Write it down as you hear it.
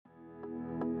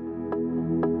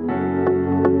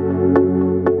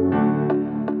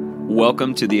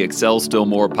Welcome to the Excel Still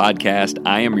More podcast.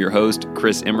 I am your host,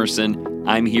 Chris Emerson.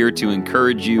 I'm here to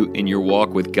encourage you in your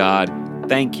walk with God.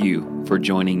 Thank you for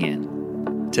joining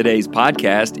in. Today's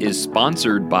podcast is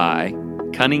sponsored by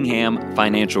Cunningham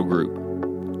Financial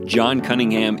Group. John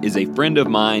Cunningham is a friend of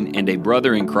mine and a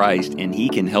brother in Christ, and he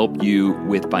can help you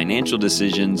with financial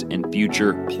decisions and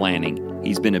future planning.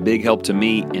 He's been a big help to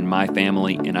me and my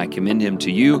family, and I commend him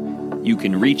to you. You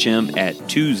can reach him at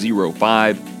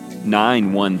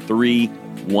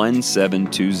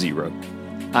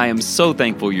 205-913-1720. I am so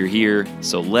thankful you're here,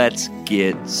 so let's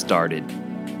get started.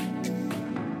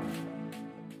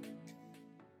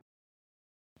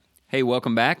 Hey,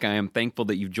 welcome back. I am thankful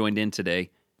that you've joined in today.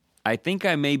 I think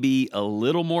I may be a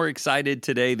little more excited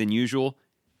today than usual,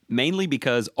 mainly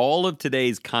because all of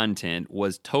today's content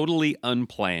was totally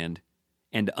unplanned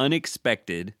and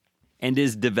unexpected and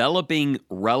is developing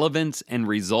relevance and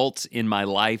results in my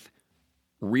life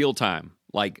real time,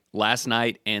 like last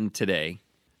night and today.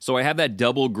 So I have that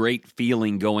double great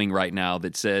feeling going right now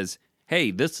that says, hey,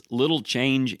 this little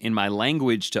change in my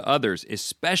language to others,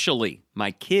 especially my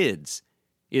kids,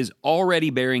 is already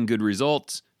bearing good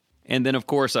results. And then, of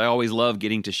course, I always love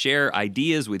getting to share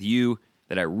ideas with you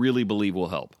that I really believe will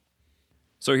help.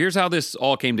 So here's how this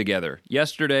all came together.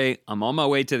 Yesterday, I'm on my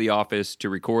way to the office to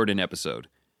record an episode.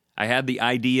 I had the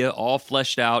idea all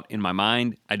fleshed out in my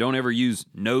mind. I don't ever use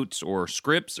notes or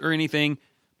scripts or anything,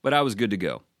 but I was good to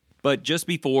go. But just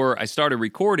before I started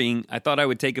recording, I thought I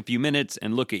would take a few minutes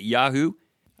and look at Yahoo.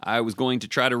 I was going to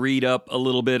try to read up a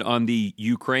little bit on the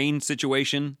Ukraine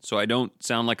situation so I don't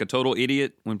sound like a total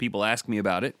idiot when people ask me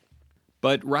about it.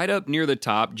 But right up near the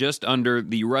top, just under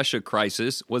the Russia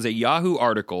crisis, was a Yahoo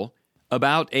article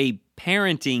about a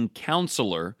parenting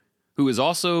counselor who is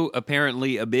also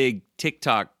apparently a big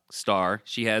TikTok star.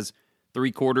 She has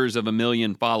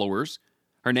 750,000 followers.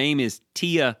 Her name is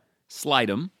Tia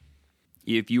Slidham.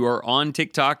 If you are on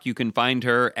TikTok, you can find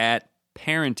her at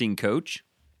Parenting Coach.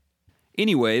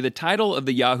 Anyway, the title of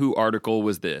the Yahoo article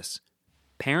was this: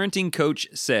 Parenting Coach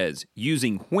says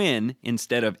using when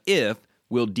instead of if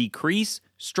will decrease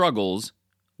struggles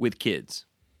with kids.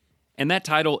 And that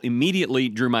title immediately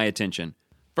drew my attention.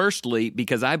 Firstly,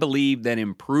 because I believe that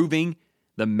improving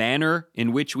the manner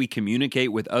in which we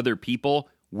communicate with other people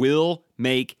will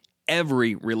make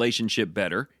every relationship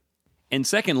better. And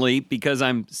secondly, because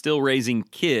I'm still raising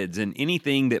kids, and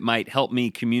anything that might help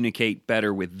me communicate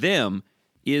better with them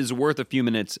is worth a few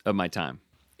minutes of my time.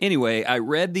 Anyway, I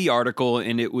read the article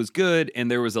and it was good,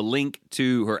 and there was a link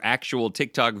to her actual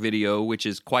TikTok video, which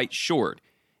is quite short.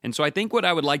 And so I think what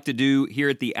I would like to do here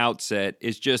at the outset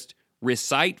is just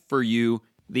recite for you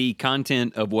the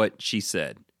content of what she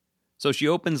said. So she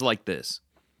opens like this: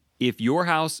 if your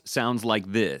house sounds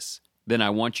like this, then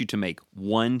I want you to make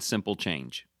one simple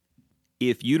change.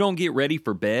 If you don't get ready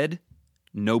for bed,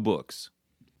 no books.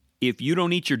 If you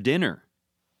don't eat your dinner,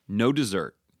 no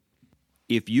dessert.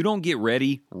 If you don't get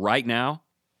ready right now,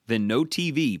 then no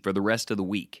TV for the rest of the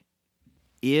week.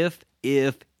 If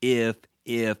you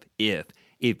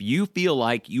feel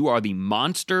like you are the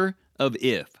monster of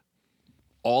if,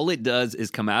 all it does is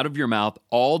come out of your mouth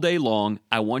all day long,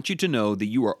 I want you to know that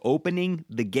you are opening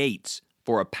the gates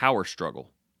for a power struggle.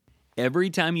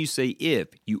 Every time you say if,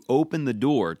 you open the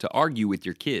door to argue with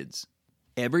your kids.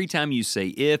 Every time you say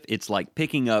if, it's like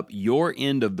picking up your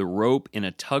end of the rope in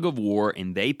a tug of war,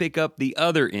 and they pick up the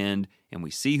other end, and we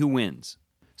see who wins.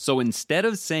 So instead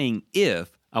of saying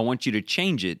if, I want you to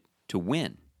change it to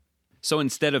when. So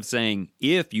instead of saying,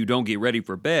 if you don't get ready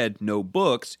for bed, no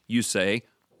books, you say,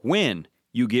 when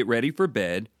you get ready for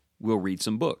bed, we'll read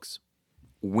some books.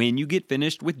 When you get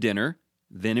finished with dinner,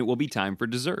 then it will be time for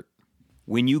dessert.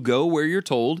 When you go where you're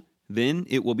told, then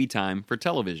it will be time for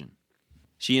television.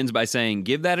 She ends by saying,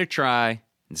 give that a try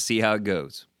and see how it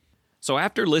goes. So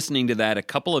after listening to that a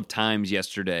couple of times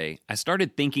yesterday, I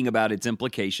started thinking about its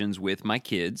implications with my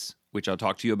kids, which I'll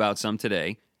talk to you about some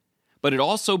today. But it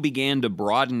also began to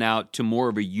broaden out to more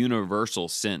of a universal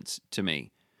sense to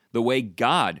me. The way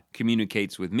God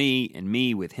communicates with me and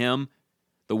me with Him,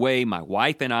 the way my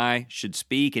wife and I should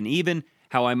speak, and even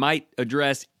how I might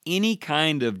address any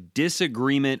kind of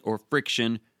disagreement or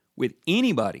friction with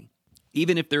anybody,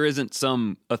 even if there isn't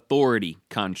some authority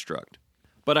construct.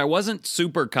 But I wasn't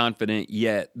super confident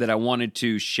yet that I wanted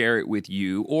to share it with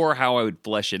you or how I would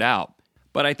flesh it out.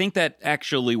 But I think that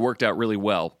actually worked out really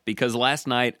well, because last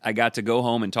night I got to go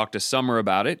home and talk to Summer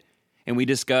about it, and we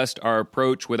discussed our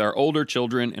approach with our older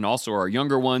children and also our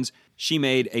younger ones. She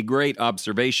made a great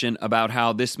observation about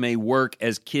how this may work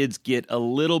as kids get a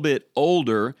little bit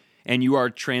older and you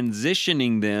are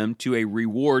transitioning them to a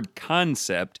reward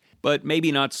concept, but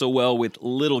maybe not so well with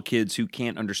little kids who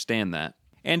can't understand that.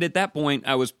 And at that point,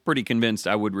 I was pretty convinced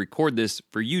I would record this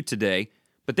for you today,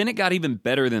 but then it got even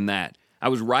better than that. I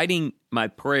was writing my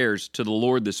prayers to the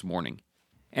Lord this morning,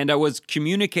 and I was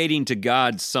communicating to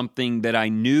God something that I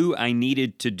knew I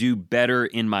needed to do better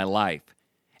in my life,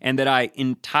 and that I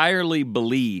entirely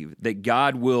believe that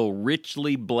God will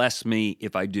richly bless me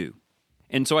if I do.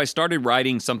 And so I started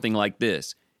writing something like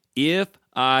this: if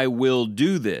I will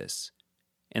do this.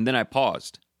 And then I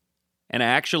paused. And I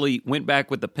actually went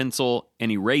back with the pencil and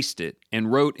erased it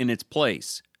and wrote in its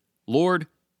place, Lord,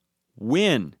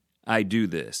 when I do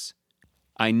this,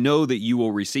 I know that you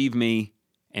will receive me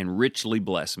and richly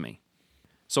bless me.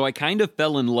 So I kind of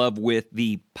fell in love with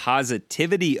the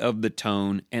positivity of the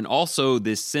tone and also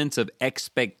this sense of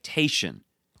expectation.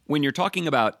 When you're talking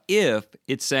about if,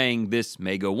 it's saying this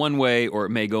may go one way or it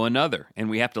may go another, and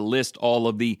we have to list all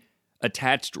of the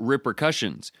attached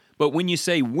repercussions. But when you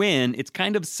say when, it's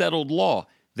kind of settled law.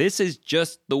 This is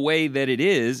just the way that it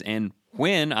is, and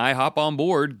when I hop on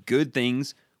board, good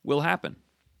things will happen.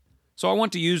 So I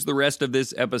want to use the rest of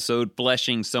this episode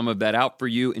fleshing some of that out for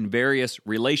you in various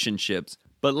relationships,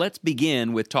 but let's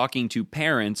begin with talking to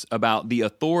parents about the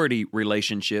authority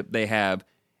relationship they have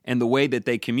and the way that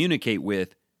they communicate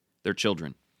with their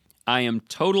children. I am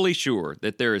totally sure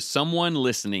that there is someone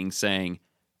listening saying,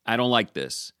 I don't like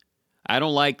this. I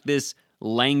don't like this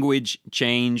language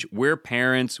change. We're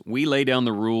parents. We lay down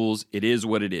the rules. It is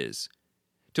what it is.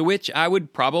 To which I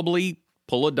would probably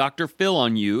pull a Dr. Phil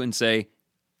on you and say,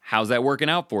 how's that working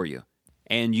out for you?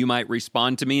 And you might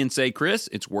respond to me and say, Chris,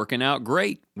 it's working out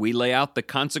great. We lay out the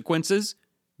consequences.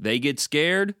 They get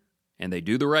scared and they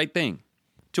do the right thing.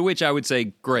 To which I would say,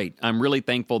 great. I'm really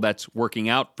thankful that's working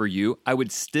out for you. I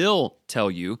would still tell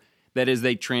you that as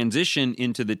they transition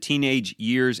into the teenage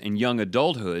years and young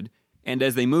adulthood, and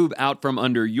as they move out from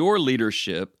under your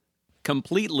leadership,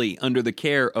 completely under the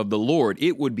care of the Lord,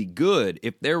 it would be good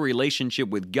if their relationship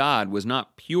with God was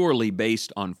not purely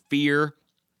based on fear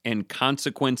and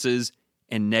consequences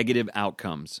and negative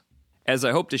outcomes. As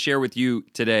I hope to share with you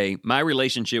today, my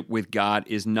relationship with God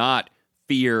is not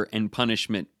fear and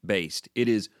punishment based. It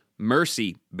is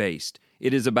mercy based.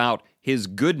 It is about His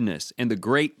goodness and the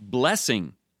great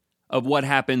blessing of what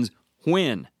happens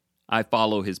when I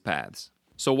follow His paths.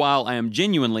 So while I am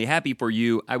genuinely happy for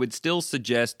you, I would still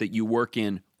suggest that you work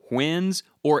in whens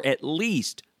or at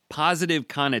least positive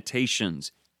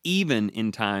connotations, even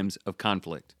in times of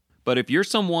conflict. But if you're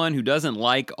someone who doesn't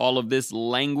like all of this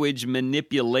language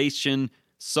manipulation,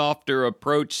 softer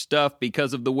approach stuff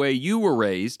because of the way you were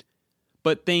raised,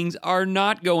 but things are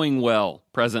not going well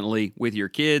presently with your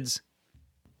kids,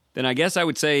 then I guess I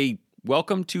would say,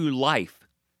 welcome to life,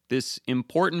 this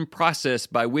important process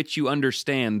by which you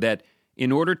understand that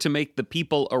in order to make the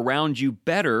people around you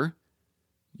better,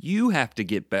 you have to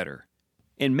get better.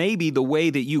 And maybe the way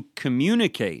that you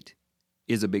communicate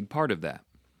is a big part of that.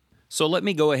 So let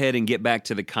me go ahead and get back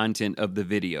to the content of the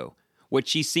video. What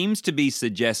she seems to be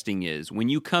suggesting is when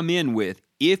you come in with,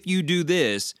 if you do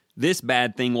this, this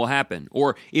bad thing will happen.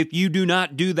 Or if you do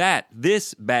not do that,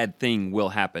 this bad thing will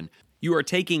happen. You are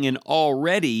taking an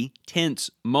already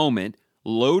tense moment,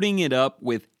 loading it up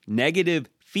with negative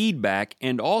feedback,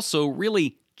 and also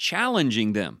really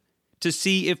challenging them to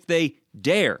see if they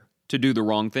dare to do the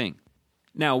wrong thing.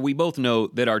 Now, we both know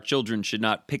that our children should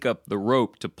not pick up the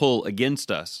rope to pull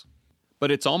against us,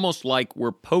 but it's almost like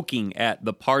we're poking at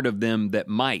the part of them that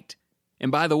might.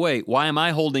 And by the way, why am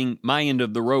I holding my end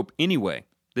of the rope anyway?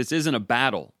 This isn't a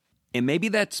battle. And maybe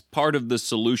that's part of the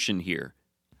solution here.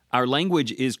 Our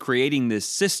language is creating this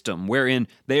system wherein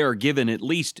they are given at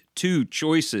least two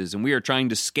choices, and we are trying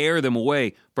to scare them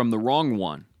away from the wrong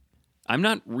one. I'm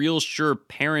not real sure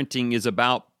parenting is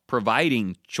about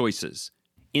providing choices.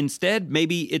 Instead,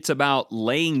 maybe it's about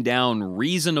laying down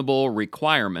reasonable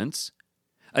requirements,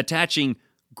 attaching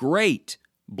great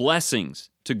blessings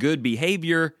to good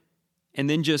behavior, and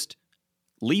then just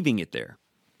leaving it there.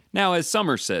 Now, as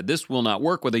Summer said, this will not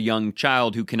work with a young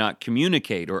child who cannot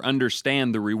communicate or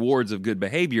understand the rewards of good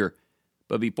behavior,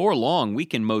 but before long, we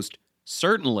can most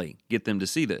certainly get them to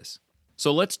see this.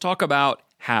 So let's talk about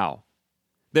how.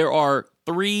 There are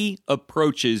 3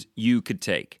 approaches you could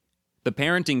take. The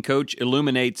parenting coach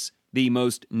illuminates the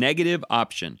most negative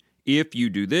option. If you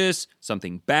do this,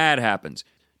 something bad happens.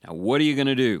 Now, what are you going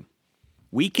to do?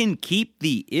 We can keep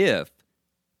the if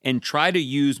and try to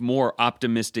use more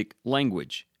optimistic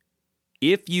language.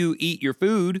 If you eat your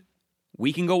food,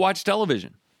 we can go watch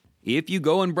television. If you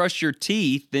go and brush your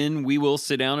teeth, then we will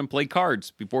sit down and play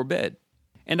cards before bed.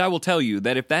 And I will tell you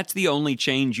that if that's the only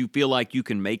change you feel like you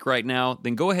can make right now,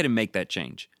 then go ahead and make that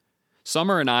change.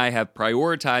 Summer and I have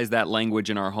prioritized that language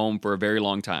in our home for a very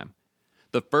long time.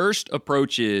 The first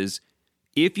approach is,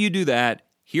 If you do that,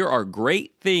 here are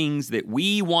great things that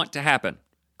we want to happen.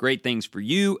 Great things for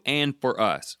you and for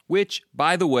us, which,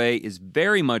 by the way, is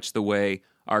very much the way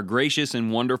our gracious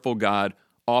and wonderful God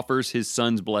offers His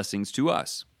Son's blessings to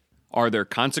us. Are there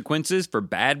consequences for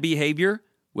bad behavior?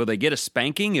 Will they get a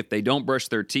spanking if they don't brush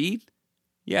their teeth?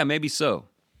 Yeah, maybe so.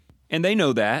 And they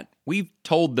know that. We've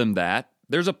told them that.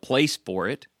 There's a place for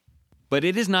it. But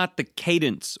it is not the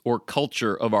cadence or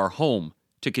culture of our home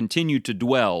to continue to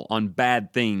dwell on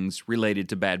bad things related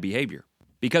to bad behavior.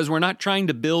 Because we're not trying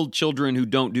to build children who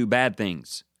don't do bad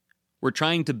things. We're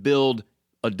trying to build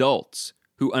adults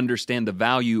who understand the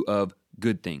value of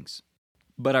good things.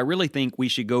 But I really think we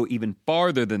should go even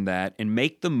farther than that and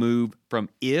make the move from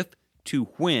if to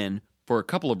when for a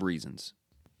couple of reasons.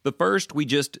 The first we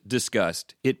just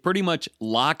discussed. It pretty much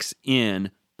locks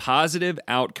in positive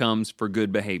outcomes for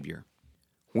good behavior.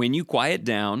 When you quiet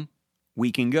down,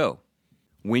 we can go.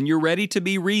 When you're ready to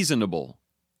be reasonable,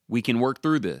 we can work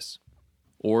through this.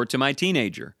 Or to my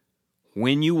teenager,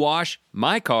 when you wash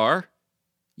my car,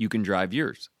 you can drive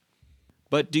yours.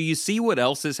 But do you see what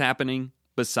else is happening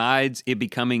besides it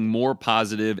becoming more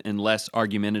positive and less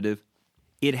argumentative?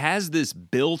 It has this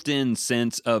built-in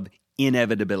sense of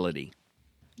inevitability.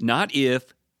 Not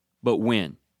if, but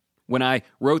when. When I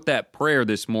wrote that prayer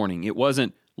this morning, it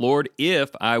wasn't, Lord,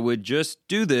 if I would just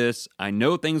do this, I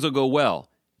know things will go well.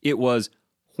 It was,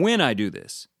 when I do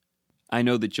this, I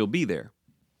know that you'll be there.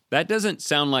 That doesn't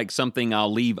sound like something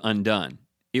I'll leave undone.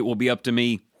 It will be up to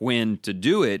me when to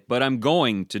do it, but I'm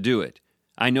going to do it.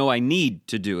 I know I need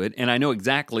to do it, and I know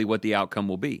exactly what the outcome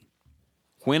will be.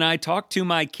 When I talk to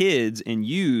my kids and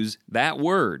use that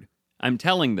word, I'm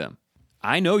telling them,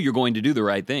 I know you're going to do the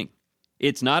right thing.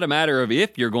 It's not a matter of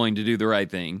if you're going to do the right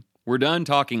thing. We're done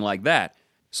talking like that.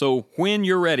 So when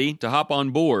you're ready to hop on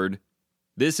board,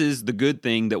 this is the good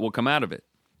thing that will come out of it.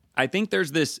 I think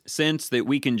there's this sense that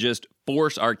we can just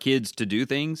force our kids to do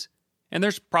things, and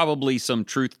there's probably some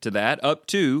truth to that up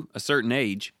to a certain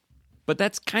age. But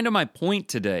that's kind of my point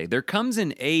today. There comes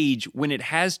an age when it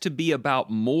has to be about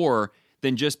more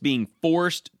than just being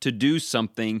forced to do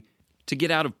something to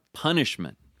get out of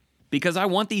punishment. Because I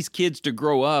want these kids to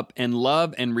grow up and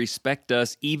love and respect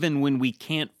us even when we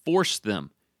can't force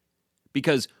them.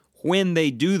 Because when they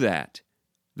do that,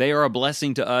 they are a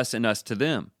blessing to us and us to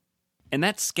them. And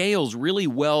that scales really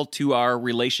well to our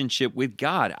relationship with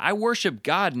God. I worship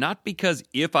God not because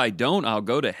if I don't, I'll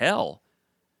go to hell.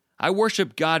 I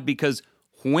worship God because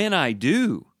when I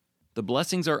do, the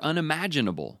blessings are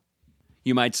unimaginable.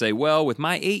 You might say, well, with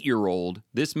my 8-year-old,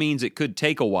 this means it could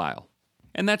take a while.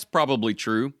 And that's probably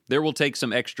true. There will take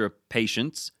some extra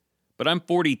patience. But I'm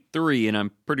 43, and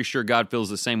I'm pretty sure God feels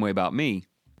the same way about me.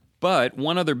 But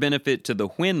one other benefit to the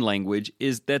when language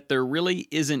is that there really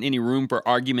isn't any room for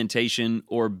argumentation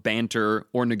or banter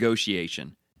or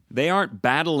negotiation. They aren't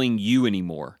battling you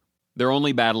anymore. They're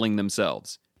only battling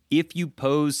themselves. If you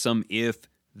pose some if,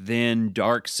 then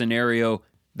dark scenario,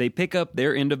 they pick up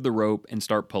their end of the rope and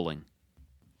start pulling.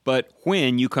 But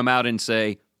when you come out and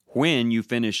say, when you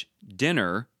finish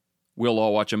dinner, we'll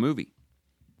all watch a movie.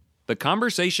 The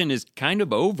conversation is kind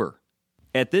of over.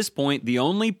 At this point, the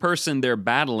only person they're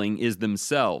battling is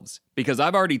themselves, because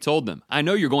I've already told them, I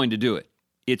know you're going to do it.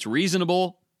 It's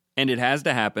reasonable, and it has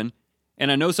to happen, and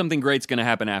I know something great's going to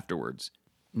happen afterwards.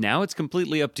 Now it's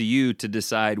completely up to you to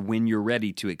decide when you're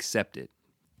ready to accept it.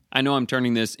 I know I'm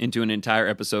turning this into an entire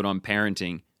episode on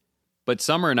parenting, but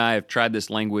Summer and I have tried this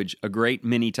language a great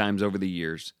many times over the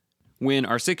years. When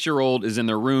our 6-year-old is in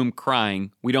their room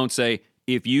crying, we don't say,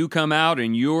 if you come out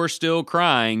and you're still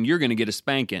crying, you're going to get a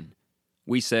spanking.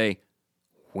 We say,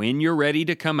 when you're ready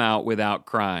to come out without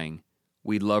crying,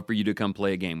 we'd love for you to come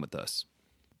play a game with us.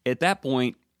 At that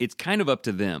point, it's kind of up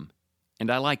to them,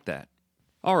 and I like that.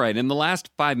 All right, in the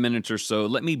last 5 minutes or so,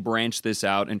 let me branch this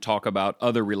out and talk about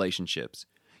other relationships.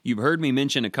 You've heard me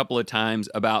mention a couple of times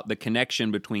about the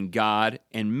connection between God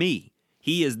and me.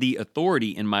 He is the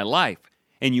authority in my life.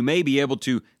 And you may be able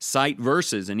to cite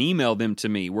verses and email them to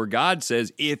me where God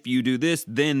says, if you do this,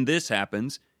 then this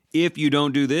happens. If you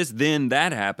don't do this, then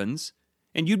that happens.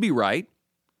 And you'd be right.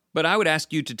 But I would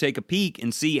ask you to take a peek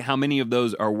and see how many of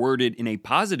those are worded in a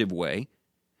positive way,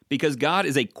 because God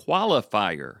is a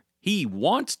qualifier. He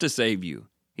wants to save you.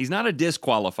 He's not a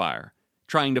disqualifier,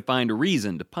 trying to find a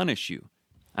reason to punish you.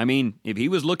 I mean, if he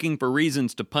was looking for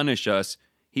reasons to punish us,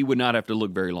 he would not have to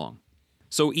look very long.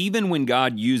 So even when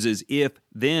God uses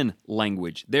if-then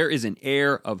language, there is an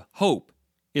air of hope,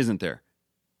 isn't there?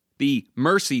 The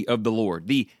mercy of the Lord,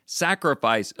 the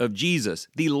sacrifice of Jesus,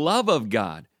 the love of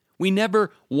God. We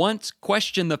never once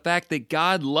question the fact that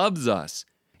God loves us.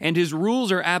 And his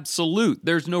rules are absolute.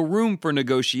 There's no room for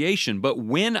negotiation. But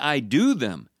when I do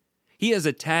them, he has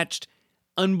attached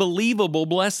unbelievable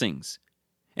blessings.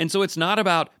 And so it's not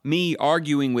about me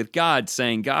arguing with God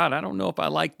saying, God, I don't know if I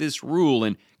like this rule,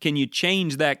 and can you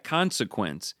change that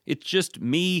consequence? It's just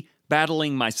me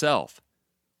battling myself.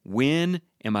 When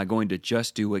am I going to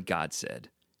just do what God said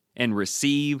and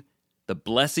receive the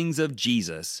blessings of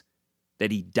Jesus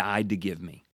that he died to give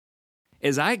me?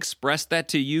 As I express that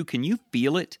to you, can you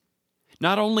feel it?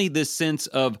 Not only this sense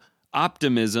of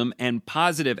optimism and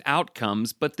positive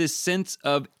outcomes, but this sense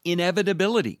of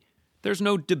inevitability. There's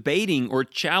no debating or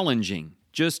challenging,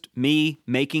 just me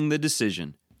making the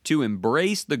decision to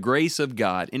embrace the grace of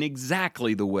God in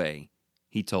exactly the way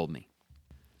he told me.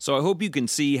 So I hope you can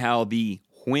see how the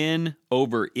when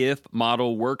over if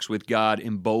model works with God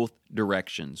in both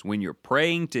directions. When you're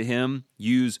praying to him,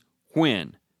 use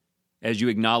when as you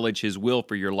acknowledge his will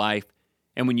for your life.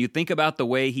 And when you think about the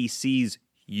way he sees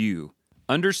you,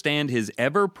 understand his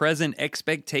ever-present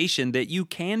expectation that you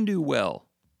can do well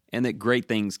and that great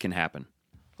things can happen.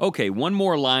 Okay, one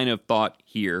more line of thought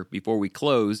here before we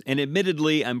close, and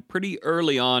admittedly, I'm pretty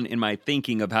early on in my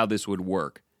thinking of how this would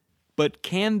work. But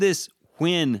can this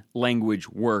when language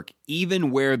work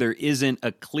even where there isn't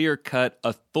a clear-cut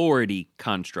authority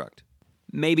construct?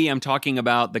 Maybe I'm talking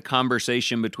about the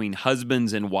conversation between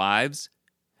husbands and wives.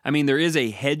 I mean, there is a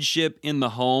headship in the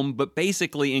home, but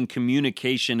basically in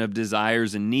communication of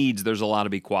desires and needs, there's a lot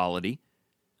of equality.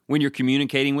 When you're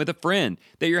communicating with a friend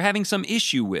that you're having some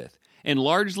issue with, and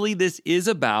largely this is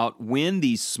about when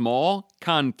these small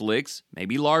conflicts,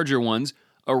 maybe larger ones,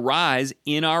 arise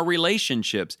in our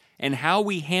relationships and how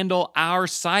we handle our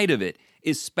side of it,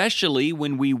 especially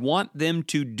when we want them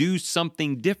to do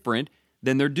something different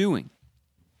than they're doing.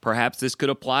 Perhaps this could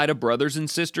apply to brothers and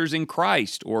sisters in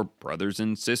Christ, or brothers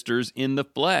and sisters in the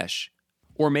flesh,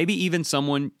 or maybe even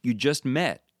someone you just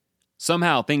met.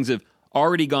 Somehow things have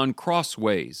already gone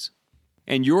crossways,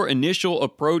 and your initial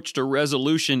approach to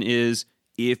resolution is,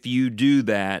 if you do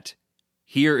that,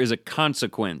 here is a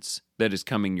consequence that is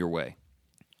coming your way.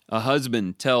 A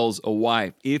husband tells a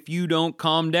wife, if you don't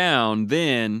calm down,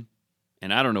 then,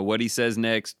 and I don't know what he says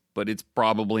next, but it's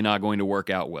probably not going to work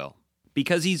out well.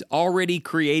 Because he's already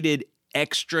created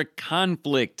extra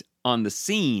conflict on the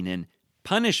scene, and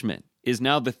punishment is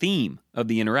now the theme of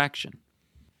the interaction.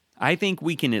 I think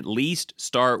we can at least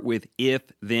start with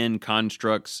if-then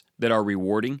constructs that are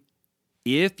rewarding.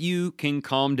 If you can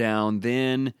calm down,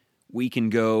 then we can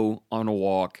go on a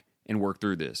walk and work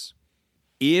through this.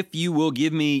 If you will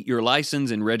give me your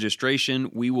license and registration,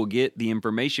 we will get the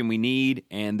information we need,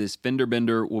 and this fender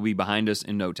bender will be behind us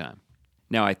in no time.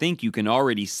 Now, I think you can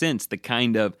already sense the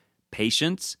kind of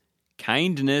patience,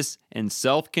 kindness, and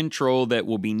self-control that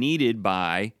will be needed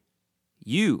by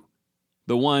you,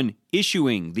 the one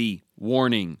issuing the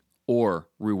warning or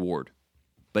reward.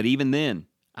 But even then,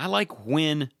 I like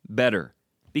when better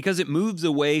because it moves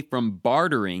away from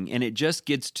bartering and it just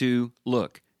gets to,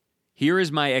 look, here is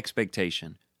my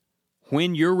expectation.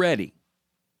 When you're ready,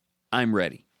 I'm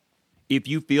ready. If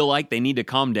you feel like they need to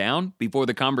calm down before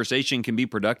the conversation can be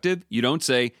productive, you don't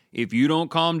say, if you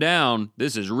don't calm down,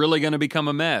 this is really going to become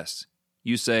a mess.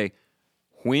 You say,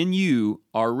 when you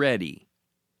are ready,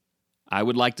 I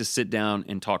would like to sit down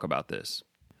and talk about this.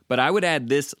 But I would add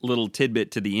this little tidbit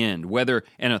to the end, whether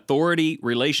an authority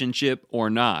relationship or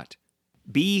not.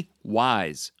 Be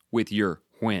wise with your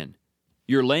when.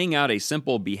 You're laying out a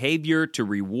simple behavior to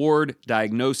reward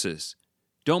diagnosis.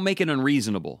 Don't make it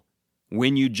unreasonable.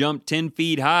 When you jump 10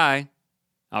 feet high,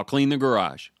 I'll clean the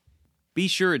garage. Be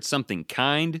sure it's something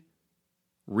kind,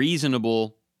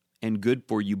 reasonable, and good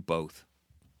for you both.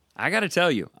 I got to tell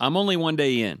you, I'm only one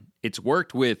day in. It's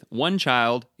worked with one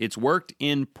child, it's worked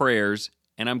in prayers,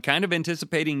 and I'm kind of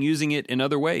anticipating using it in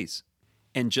other ways.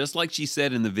 And just like she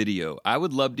said in the video, I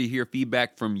would love to hear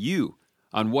feedback from you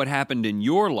on what happened in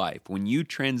your life when you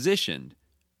transitioned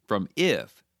from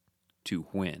if to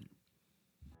when.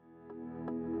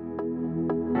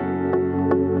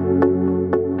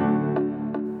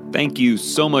 Thank you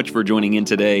so much for joining in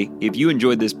today. If you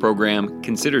enjoyed this program,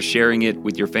 consider sharing it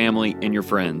with your family and your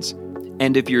friends.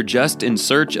 And if you're just in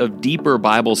search of deeper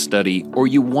Bible study or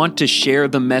you want to share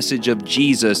the message of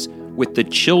Jesus with the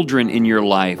children in your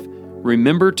life,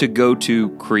 remember to go to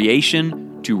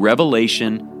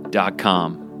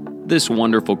creationtorevelation.com. This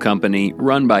wonderful company,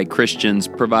 run by Christians,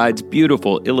 provides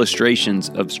beautiful illustrations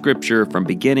of Scripture from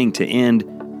beginning to end,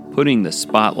 putting the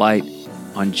spotlight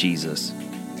on Jesus.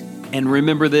 And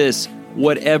remember this,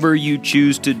 whatever you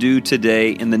choose to do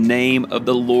today in the name of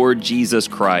the Lord Jesus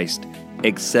Christ,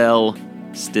 excel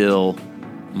still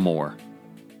more.